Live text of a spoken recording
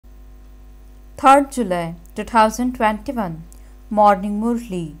3rd July 2021 Morning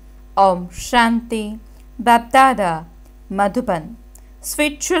Murli Om Shanti BapDada Madhuban.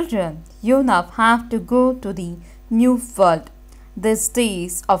 Sweet children, you now have to go to the new world. These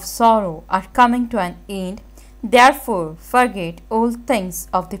days of sorrow are coming to an end. Therefore, forget old things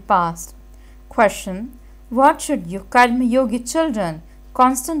of the past. Question: what should you Karma Yogi children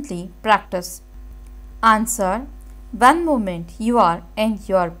constantly practice? Answer: one moment you are in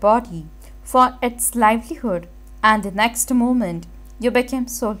your body for its livelihood, and the next moment you become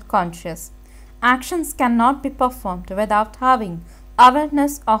soul conscious. Actions cannot be performed without having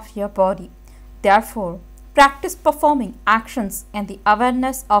awareness of your body. Therefore, practice performing actions in the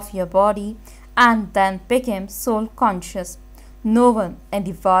awareness of your body and then become soul conscious. No one in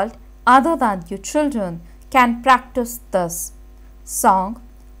the world other than you children can practice this. Song: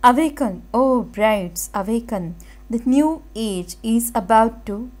 Awaken, O brides, awaken. The new age is about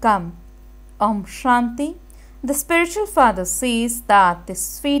to come. Om Shanti. The spiritual father says that the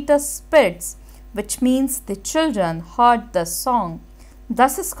sweetest spirits, which means the children, heard the song.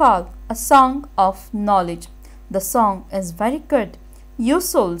 Thus is called a song of knowledge. The song is very good. You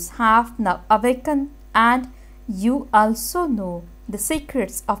souls have now awakened, and you also know the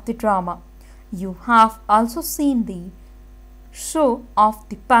secrets of the drama. You have also seen the show of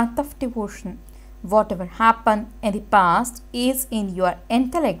the path of devotion. Whatever happened in the past is in your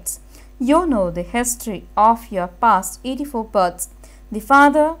intellects. You know the history of your past 84 births. The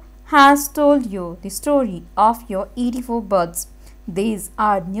Father has told you the story of your 84 births. These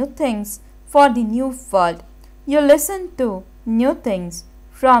are new things for the new world. You listen to new things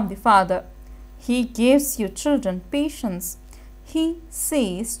from the Father. He gives you children patience. He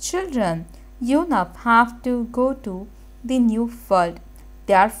says, children, you now have to go to the new world.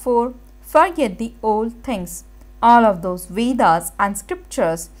 Therefore, forget the old things. All of those Vedas and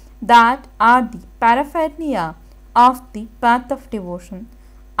scriptures that are the paraphernalia of the path of devotion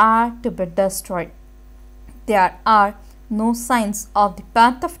are to be destroyed. There are no signs of the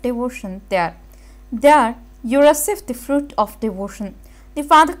path of devotion there. There you receive the fruit of devotion. The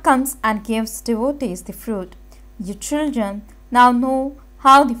Father comes and gives devotees the fruit. You children now know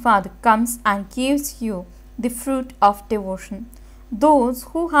how the Father comes and gives you the fruit of devotion. Those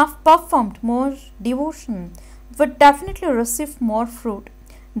who have performed more devotion would definitely receive more fruit.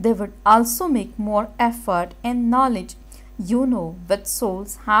 They would also make more effort in knowledge. You know which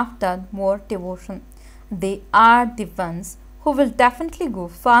souls have done more devotion. They are the ones who will definitely go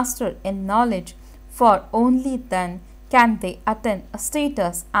faster in knowledge, for only then can they attain a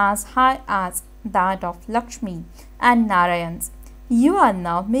status as high as that of Lakshmi and Narayans. You are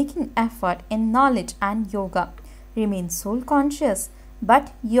now making effort in knowledge and yoga. Remain soul conscious,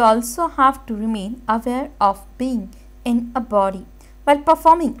 but you also have to remain aware of being in a body. While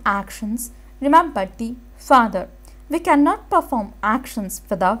performing actions, remember the Father. We cannot perform actions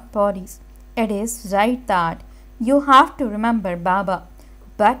without bodies. It is right that you have to remember Baba,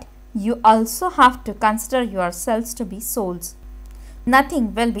 but you also have to consider yourselves to be souls.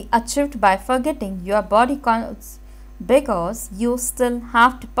 Nothing will be achieved by forgetting your body because you still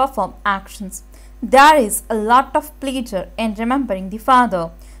have to perform actions. There is a lot of pleasure in remembering the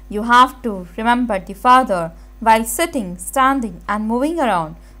Father. You have to remember the Father while sitting, standing and moving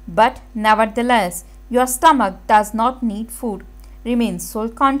around, but nevertheless your stomach does not need food. Remain soul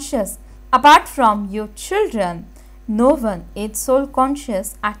conscious. Apart from you children, no one is soul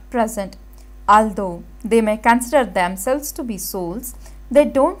conscious at present. Although they may consider themselves to be souls, they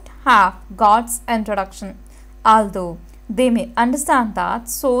don't have God's introduction. Although they may understand that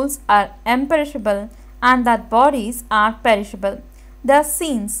souls are imperishable and that bodies are perishable, their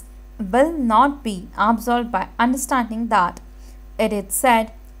sins will not be absolved by understanding that. It is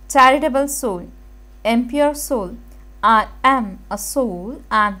said, charitable soul, impure soul, I am a soul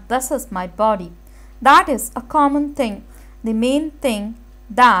and this is my body. That is a common thing. The main thing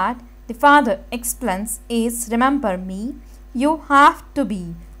that the Father explains is, remember me. You have to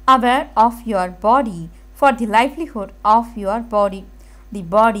be aware of your body for the livelihood of your body. The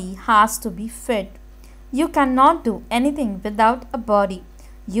body has to be fed. You cannot do anything without a body.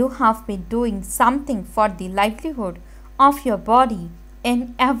 You have been doing something for the livelihood of your body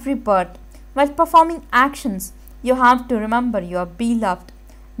in every birth. While performing actions, you have to remember your beloved.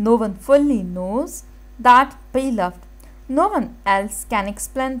 No one fully knows that beloved. No one else can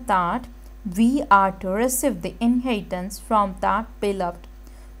explain that we are to receive the inheritance from that beloved,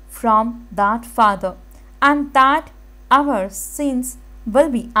 from that Father, and that our sins will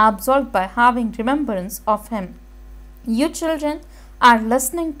be absolved by having remembrance of Him. You children are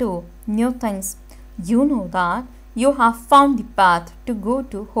listening to new things. You know that you have found the path to go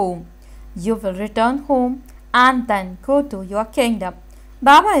to home. You will return home and then go to your kingdom.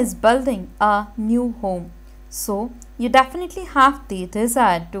 Baba is building a new home. So, you definitely have the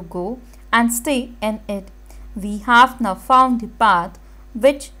desire to go and stay in it. We have now found the path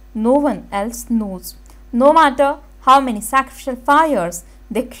which no one else knows. No matter how many sacrificial fires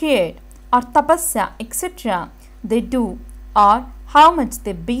they create or tapasya etc. they do or how much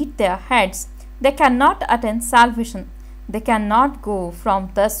they beat their heads, they cannot attain salvation. They cannot go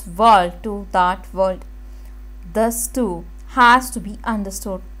from this world to that world. This too has to be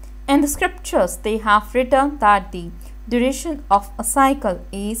understood. In the scriptures, they have written that the duration of a cycle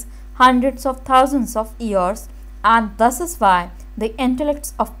is hundreds of thousands of years, and this is why the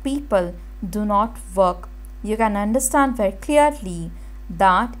intellects of people do not work. You can understand very clearly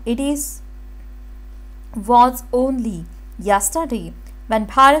that was only yesterday when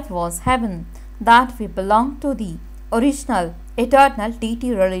Bharat was heaven that we belong to the original eternal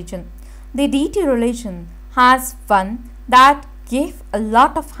deity religion. The deity religion has one that gave a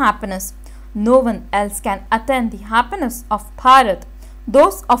lot of happiness. No one else can attain the happiness of Bharat.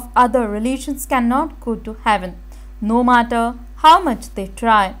 Those of other religions cannot go to heaven. No matter how much they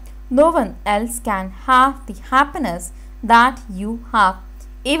try, no one else can have the happiness that you have.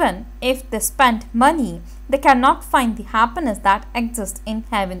 Even if they spend money, they cannot find the happiness that exists in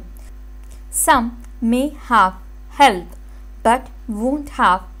heaven. Some may have health but won't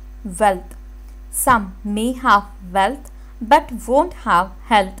have wealth. Some may have wealth but won't have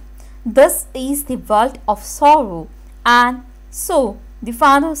health. This is the world of sorrow, and so the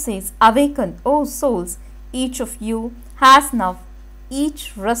Father says, awaken, O souls, each of you has now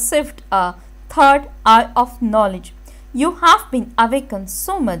each received a third eye of knowledge. You have been awakened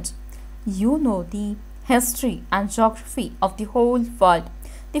so much. You know the history and geography of the whole world.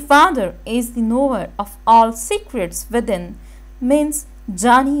 The Father is the knower of all secrets within, means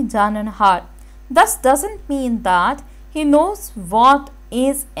Jani Jananhar. This doesn't mean that he knows what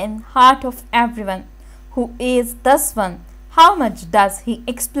is in heart of everyone. Who is this one? How much does he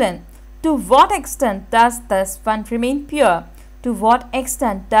explain? To what extent does this one remain pure? To what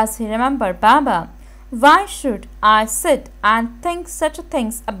extent does he remember Baba? Why should I sit and think such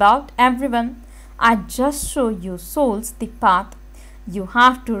things about everyone? I just show you souls the path. You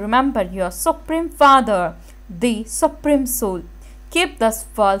have to remember your Supreme Father, the Supreme Soul. Keep this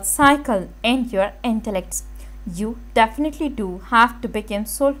world cycle in your intellects. You definitely do have to become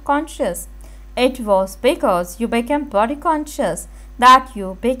soul conscious. It was because you became body conscious that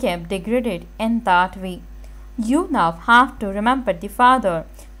you became degraded in that way. You now have to remember the Father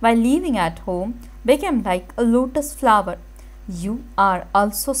while living at home became like a lotus flower. You are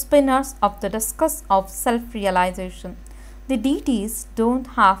also spinners of the discus of self-realization. The deities don't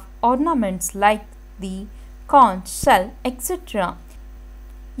have ornaments like the conch shell, etc.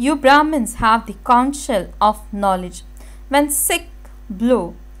 You Brahmins have the conch shell of knowledge. When Sikh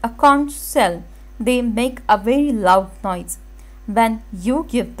blow a conch shell, they make a very loud noise. When you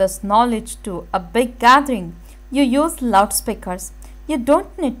give this knowledge to a big gathering, you use loudspeakers. You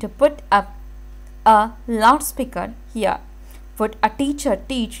don't need to put up a loudspeaker here. Would a teacher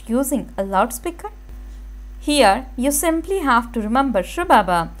teach using a loudspeaker? Here, you simply have to remember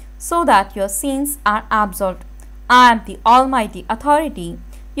shivbaba so that your sins are absolved. I am the Almighty Authority.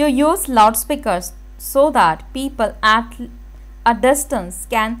 You use loudspeakers so that people at a distance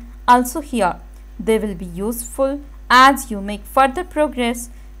can also hear. They will be useful as you make further progress.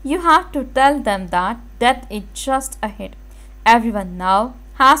 You have to tell them that death is just ahead. Everyone now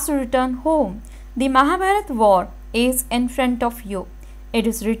has to return home. The Mahabharata war is in front of you. It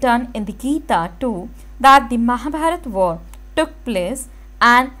is written in the Gita too that the Mahabharata war took place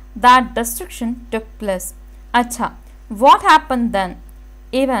and that destruction took place. Acha, what happened then?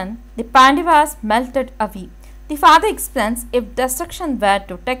 Even the Pandavas melted away. The Father explains, if destruction were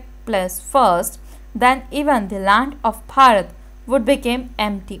to take place first, then even the land of Bharat would become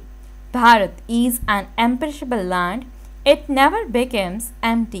empty. Bharat is an imperishable land. It never becomes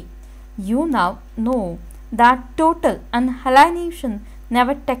empty. You now know that total annihilation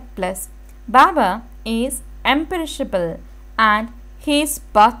never took place. Baba is imperishable and his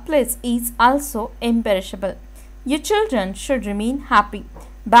birthplace is also imperishable. Your children should remain happy.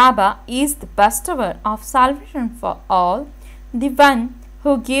 Baba is the bestower of salvation for all, the one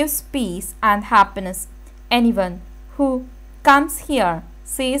who gives peace and happiness. Anyone who comes here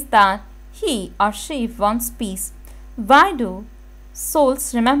says that he or she wants peace. Why do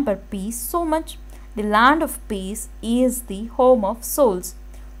souls remember peace so much? The land of peace is the home of souls.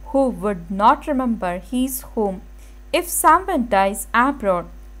 Who would not remember his home? If someone dies abroad,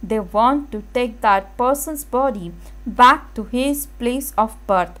 they want to take that person's body back to his place of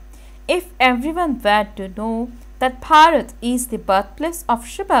birth. If everyone were to know that Bharat is the birthplace of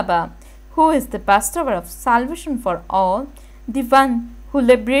Shivbaba, who is the bestower of salvation for all, the one who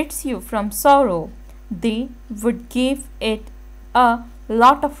liberates you from sorrow, they would give it a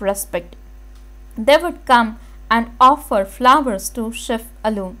lot of respect. They would come and offer flowers to Shiv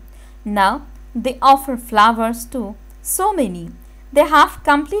alone. Now they offer flowers to so many. They have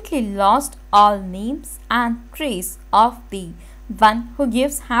completely lost all names and trace of the one who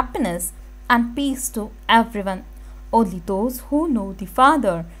gives happiness and peace to everyone. Only those who know the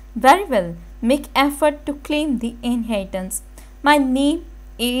Father very well make effort to claim the inheritance. My name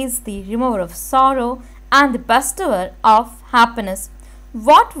is the remover of sorrow and the bestower of happiness.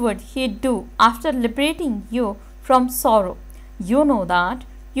 What would he do after liberating you from sorrow? You know that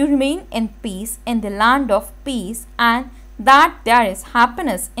you remain in peace in the land of peace, and that there is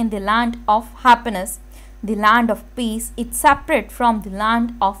happiness in the land of happiness. The land of peace is separate from the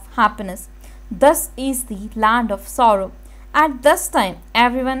land of happiness. Thus is the land of sorrow. At this time,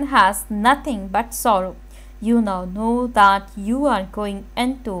 everyone has nothing but sorrow. You now know that you are going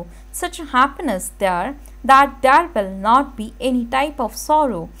into such happiness there that there will not be any type of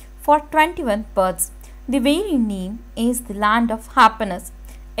sorrow for 21 births. The very name is the land of happiness.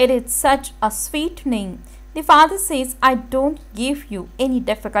 It is such a sweet name. The Father says, I don't give you any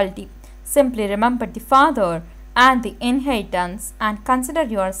difficulty. Simply remember the Father and the inheritance and consider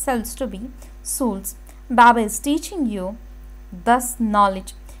yourselves to be souls. Baba is teaching you thus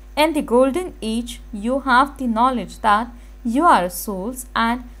knowledge. In the golden age, you have the knowledge that you are souls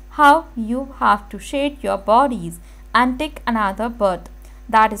and how you have to shed your bodies and take another birth.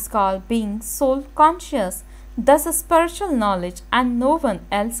 That is called being soul conscious. Thus a spiritual knowledge, and no one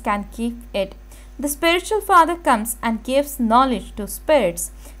else can give it. The spiritual father comes and gives knowledge to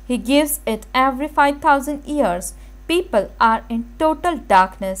spirits. He gives it every 5,000 years. People are in total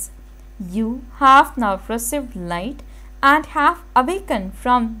darkness. You have now received light and have awakened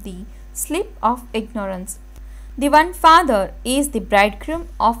from the sleep of ignorance. The one Father is the bridegroom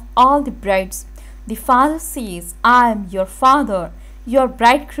of all the brides. The Father says, I am your Father, your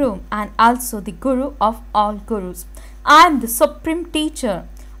bridegroom, and also the Guru of all Gurus. I am the supreme teacher.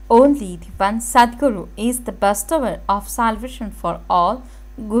 Only the one Sadguru is the bestower of salvation for all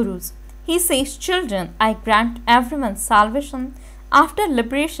Gurus. He says, children, I grant everyone salvation. After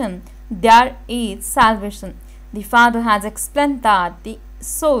liberation, there is salvation. The Father has explained that the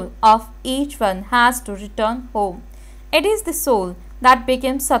soul of each one has to return home. It is the soul that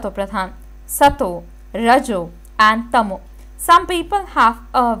becomes Sato Pradhan, Sato, Rajo, and Tamo. Some people have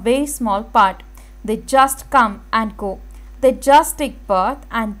a very small part. They just come and go. They just take birth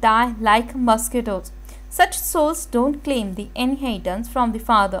and die like mosquitoes. Such souls don't claim the inheritance from the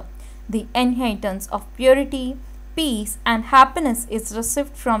Father. The inheritance of purity, peace, and happiness is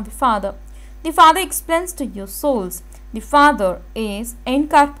received from the Father. The Father explains to you souls. The Father is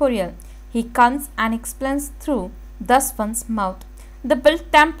incorporeal. He comes and explains through thus one's mouth. They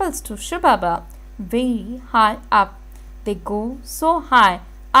build temples to Shivbaba very high up. They go so high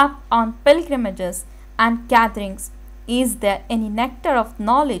up on pilgrimages and gatherings. Is there any nectar of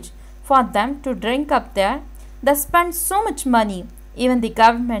knowledge for them to drink up there? They spend so much money. Even the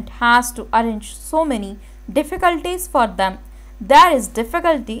government has to arrange so many difficulties for them. There is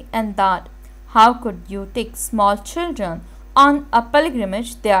difficulty in that. How could you take small children on a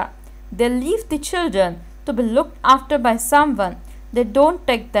pilgrimage there? They leave the children to be looked after by someone. They don't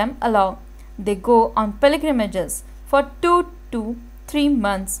take them along. They go on pilgrimages for 2 to 3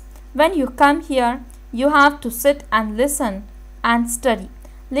 months. When you come here, you have to sit and listen and study.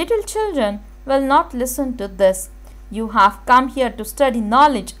 Little children will not listen to this. You have come here to study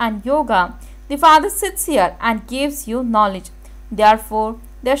knowledge and yoga. The Father sits here and gives you knowledge. Therefore,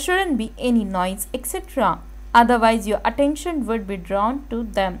 there shouldn't be any noise, etc. Otherwise, your attention would be drawn to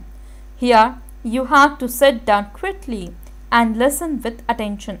them. Here, you have to sit down quickly and listen with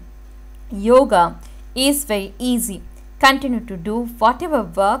attention. Yoga is very easy. Continue to do whatever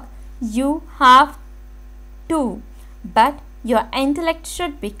work you have to, but your intellect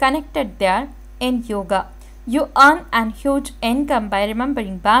should be connected there in yoga. You earn an huge income by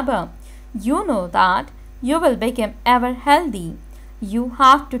remembering Baba. You know that you will become ever healthy. You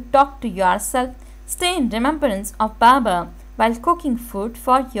have to talk to yourself, stay in remembrance of Baba while cooking food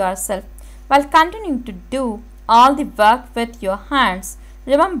for yourself, while continuing to do all the work with your hands.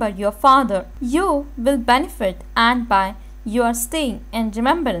 Remember your Father. You will benefit, and by your staying in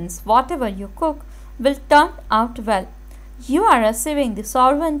remembrance, whatever you cook will turn out well. You are receiving the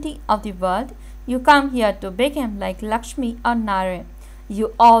sovereignty of the world. You come here to become like Lakshmi or Narayan.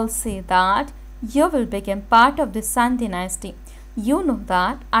 You all say that you will become part of the Sun dynasty. You know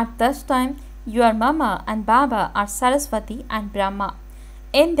that at this time your Mama and Baba are Saraswati and Brahma.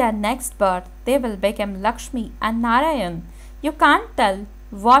 In their next birth, they will become Lakshmi and Narayan. You can't tell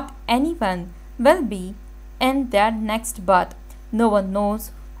what anyone will be in their next birth. No one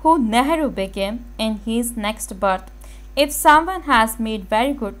knows who Nehru became in his next birth. If someone has made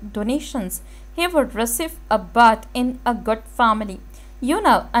very good donations, he would receive a birth in a good family. You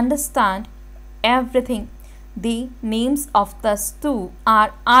now understand everything. The names of those two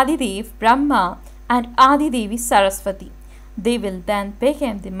are Adidev Brahma and Adidevi Saraswati. They will then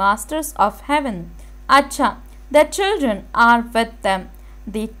become the masters of heaven. Acha, their children are with them.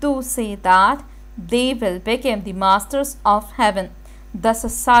 They too say that they will become the masters of heaven. Thus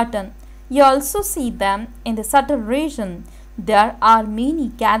is certain. You also see them in the subtle region. There are many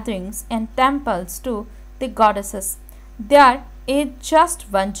gatherings and temples to the goddesses. There is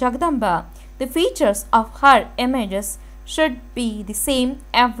just one Jagdamba. The features of her images should be the same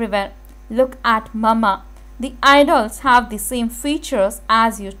everywhere. Look at Mama. The idols have the same features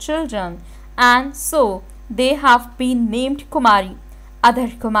as your children, and so they have been named Kumari, Other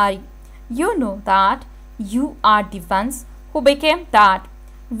Kumari. You know that you are the ones who became that.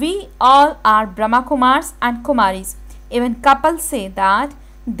 We all are Brahma Kumars and Kumaris. Even couples say that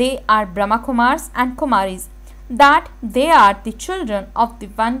they are Brahma Kumars and Kumaris, that they are the children of the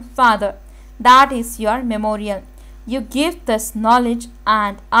one Father. That is your memorial. You give this knowledge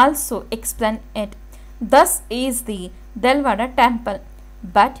and also explain it. Thus is the Delvada temple.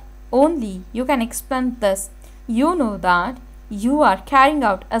 But only you can explain this. You know that you are carrying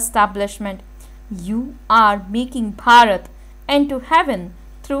out establishment. You are making Bharat into heaven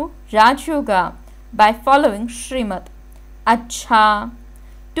through Raj Yoga by following Srimad. Acha,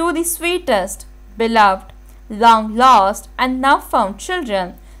 to the sweetest, beloved, long lost and now found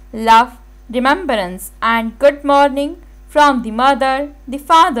children, love, remembrance and good morning from the mother, the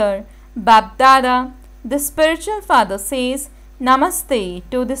father, BapDada. The spiritual father says Namaste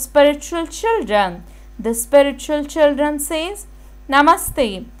to the spiritual children. The spiritual children says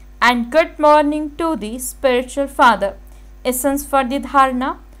Namaste and good morning to the spiritual father. Essence for the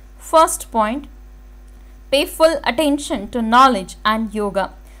dharana. First point, pay full attention to knowledge and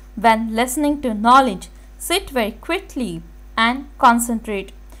yoga. When listening to knowledge, sit very quickly and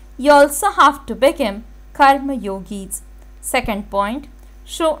concentrate. You also have to become karma yogis. Second point,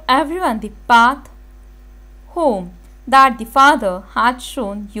 show everyone the path home that the Father had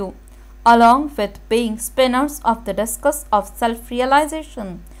shown you, along with being spinners of the discus of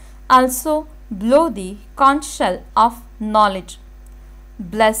self-realization. Also blow the conch shell of knowledge.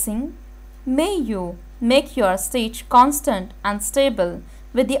 Blessing, may you make your stage constant and stable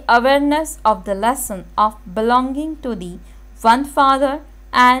with the awareness of the lesson of belonging to the one Father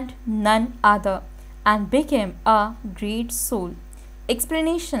and none other, and become a great soul.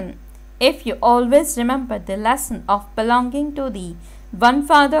 Explanation, if you always remember the lesson of belonging to the one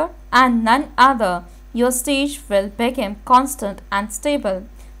Father and none other, your stage will become constant and stable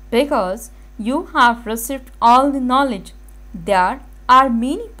because you have received all the knowledge. There are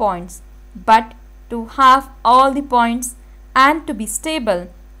many points, but to have all the points and to be stable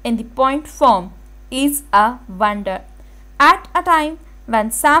in the point form is a wonder. At a time when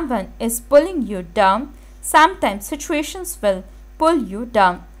someone is pulling you down, sometimes situations will pull you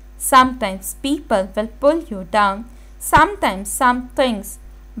down. Sometimes people will pull you down. Sometimes some things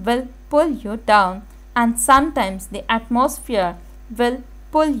will pull you down, and sometimes the atmosphere will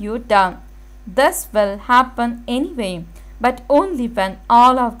pull you down. This will happen anyway, but only when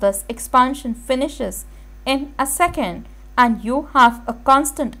all of this expansion finishes in a second and you have a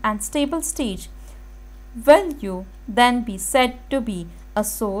constant and stable stage will you then be said to be a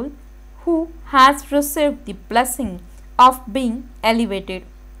soul who has received the blessing of being elevated.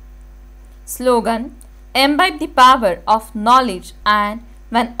 Slogan, imbibe the power of knowledge, and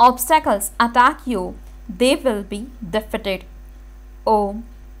when obstacles attack you, they will be defeated. Om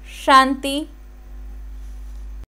Shanti